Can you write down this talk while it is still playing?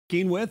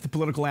With the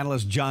political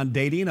analyst John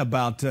Dadian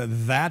about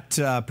that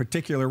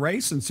particular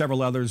race and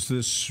several others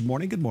this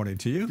morning. Good morning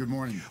to you. Good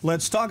morning.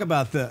 Let's talk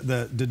about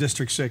the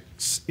District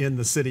 6 in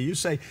the city. You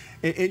say,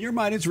 in your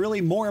mind, it's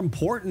really more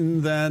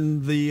important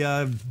than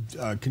the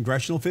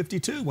Congressional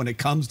 52 when it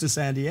comes to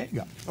San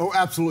Diego. Oh,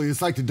 absolutely.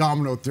 It's like the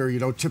domino theory,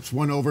 tips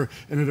one over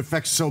and it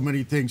affects so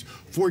many things.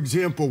 For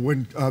example,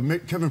 when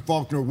Kevin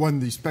Faulconer won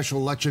the special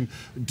election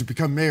to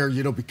become mayor,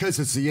 because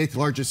it's the 8th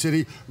largest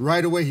city,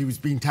 right away he was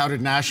being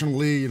touted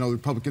nationally. The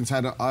Republicans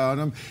had an eye on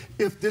him.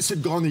 If this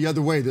had gone the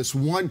other way, this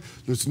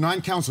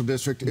 9-council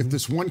district, if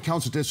this one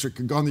council district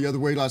had gone the other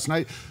way last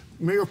night,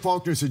 Mayor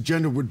Faulconer's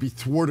agenda would be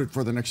thwarted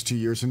for the next 2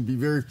 years and be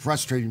very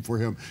frustrating for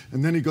him.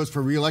 And then he goes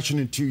for re-election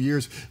in 2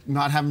 years,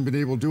 not having been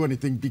able to do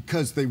anything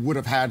because they would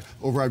have had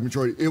override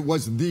majority. It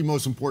was the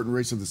most important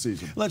race of the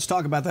season. Let's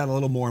talk about that a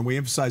little more. And we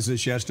emphasized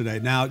this yesterday.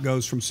 Now it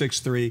goes from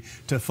 6-3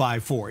 to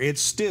 5-4.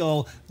 It's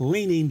still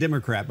leaning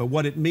Democrat, but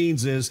what it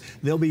means is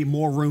there'll be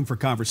more room for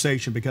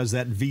conversation because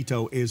that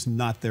veto is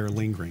not there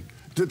lingering.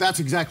 That's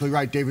exactly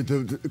right, David.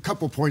 A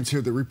couple points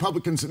here. The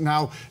Republicans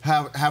now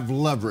have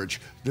leverage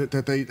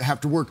that they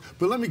have to work.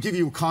 But let me give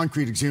you a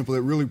concrete example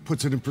that really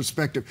puts it in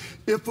perspective.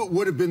 If it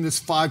would have been this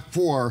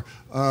 5-4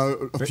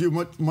 a few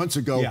months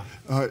ago,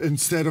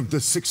 instead of the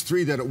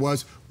 6-3 that it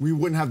was, we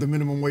wouldn't have the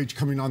minimum wage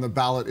coming on the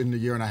ballot in a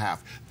year and a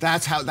half.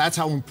 That's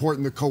how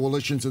important the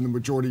coalitions and the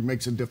majority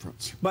makes a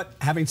difference. But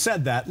having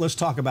said that, let's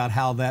talk about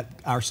how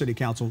our city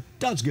council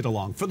does get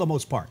along for the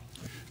most part.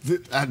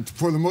 And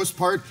for the most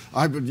part,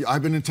 I've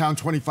been in town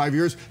 25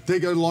 years. They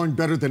get along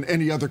better than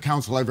any other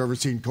council I've ever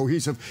seen,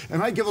 cohesive.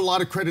 And I give a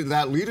lot of credit to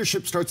that.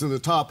 Leadership starts at the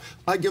top.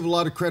 I give a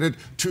lot of credit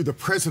to the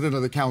president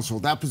of the council.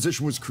 That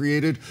position was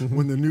created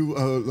when the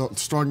new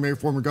strong mayor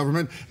form of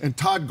government. And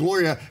Todd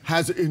Gloria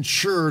has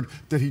ensured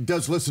that he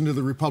does listen to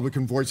the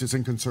Republican voices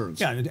and concerns.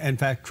 Yeah, in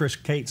fact, Chris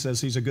Kate says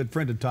he's a good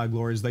friend of Todd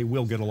Gloria's. They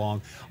will get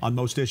along on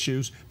most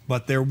issues.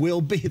 But there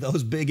will be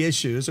those big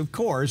issues, of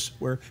course,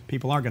 where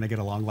people aren't going to get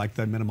along, like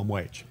the minimum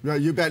wage. Yeah,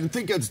 you bet. And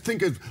think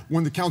of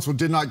when the council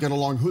did not get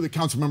along, who the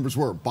council members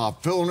were.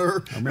 Bob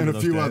Fillner and a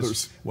few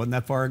others. Wasn't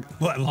that long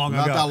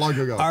ago? Not that long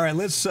ago. All right,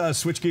 let's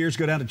switch gears,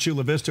 go down to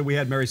Chula Vista. We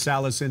had Mary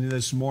Salas in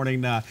this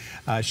morning.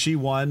 She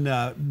won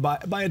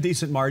by a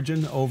decent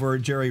margin over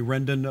Jerry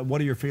Rendon.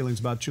 What are your feelings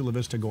about Chula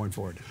Vista going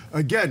forward?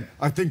 Again,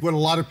 I think what a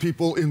lot of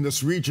people in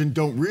this region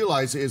don't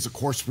realize is, of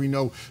course, we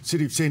know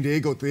City of San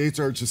Diego, the 8th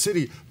largest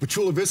city, but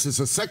Chula Vista is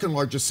the 2nd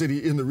largest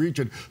city in the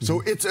region.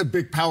 So it's a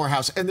big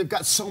powerhouse, and they've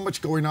got so much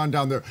going on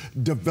down there.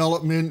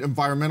 Development,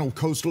 environmental,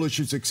 coastal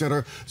issues,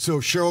 etc. So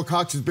Cheryl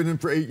Cox has been in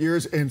for 8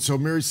 years, and so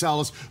Mary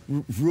Salas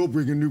will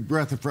bring a new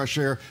breath of fresh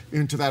air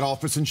into that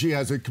office, and she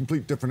has a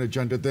complete different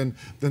agenda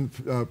than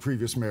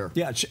previous mayor.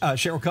 Yeah,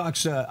 Cheryl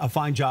Cox, a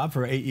fine job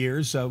for 8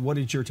 years. What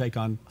is your take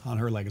on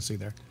her legacy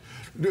there?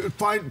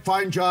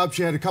 Fine job.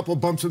 She had a couple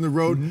of bumps in the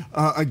road.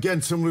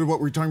 Again, similar to what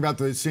we were talking about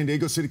the San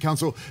Diego City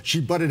Council, she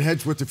butted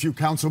heads with a few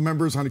council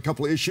members on a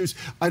couple of issues.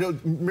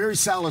 Mary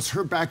Salas,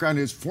 her background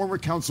is former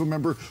council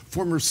member,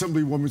 former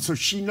assemblywoman, so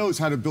she knows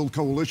how to build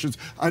coalitions.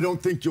 I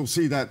don't think you'll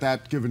see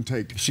that give and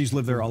take. She's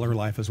lived there all her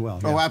life as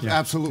well. Oh,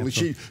 absolutely.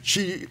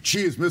 She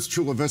has missed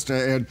Chula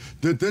Vista, and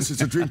this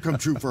is a dream come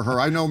true for her.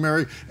 I know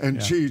Mary,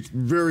 and she's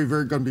very,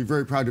 very going to be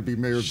very proud to be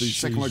mayor of the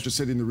 2nd largest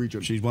city in the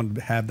region. She's wanted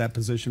to have that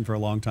position for a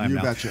long time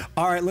now. You betcha.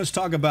 All right, let's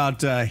talk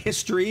about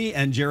history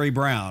and Jerry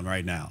Brown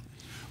right now.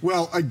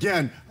 Well,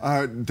 again,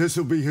 this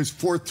will be his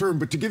 4th term,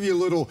 but to give you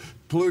a little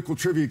political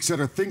trivia,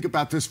 etc., think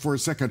about this for a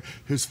second.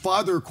 His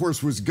father, of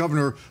course, was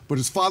governor, but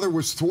his father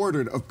was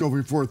thwarted of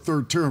going for a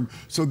 3rd term.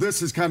 So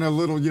this is kind of a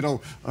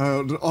little,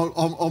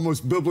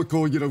 almost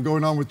biblical,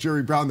 going on with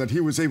Jerry Brown, that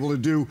he was able to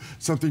do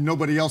something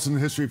nobody else in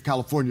the history of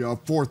California, a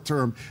 4th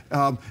term.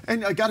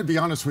 And I got to be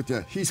honest with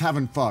you, he's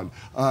having fun.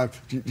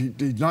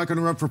 He's not going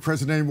to run for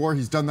president anymore.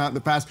 He's done that in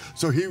the past.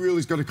 So he really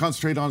is going to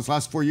concentrate on his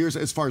last 4 years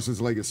as far as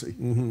his legacy.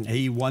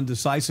 He won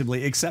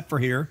decisively, except for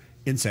here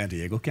in San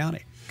Diego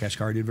County.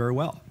 Kashkari did very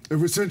well. It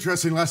was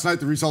interesting last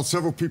night, the results.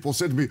 Several people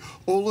said to me,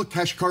 "Oh, look,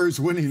 Kashkari is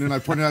winning." And I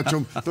pointed out to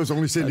them, those are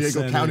only San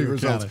Diego County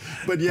results.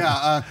 But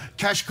yeah,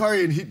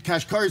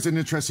 Kashkari is an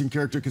interesting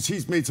character because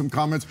he's made some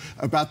comments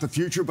about the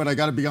future. But I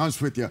got to be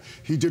honest with you,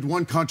 he did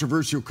one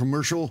controversial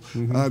commercial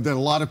that a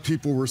lot of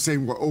people were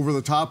saying were over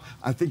the top.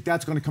 I think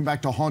that's going to come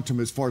back to haunt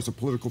him as far as the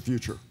political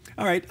future.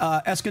 All right,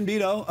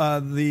 Escondido,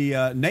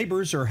 the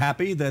neighbors are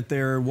happy that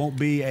there won't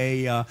be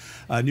a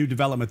new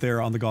development there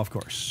on the golf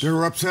course. They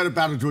were upset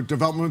about a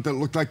development that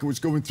looked like it was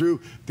going through.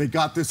 They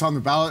got this on the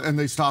ballot and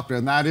they stopped it.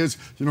 And that is,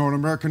 an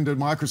American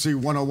democracy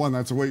 101.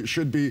 That's the way it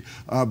should be.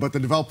 But the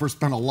developers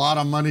spent a lot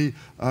of money,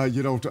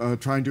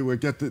 trying to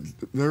get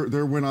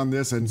their win on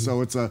this. And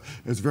so it's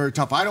very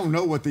tough. I don't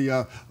know what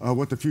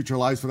the future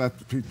lies for that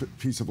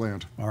piece of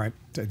land. All right,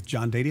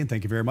 John Dadian,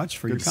 thank you very much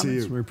for your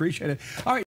comments. We appreciate it. All right.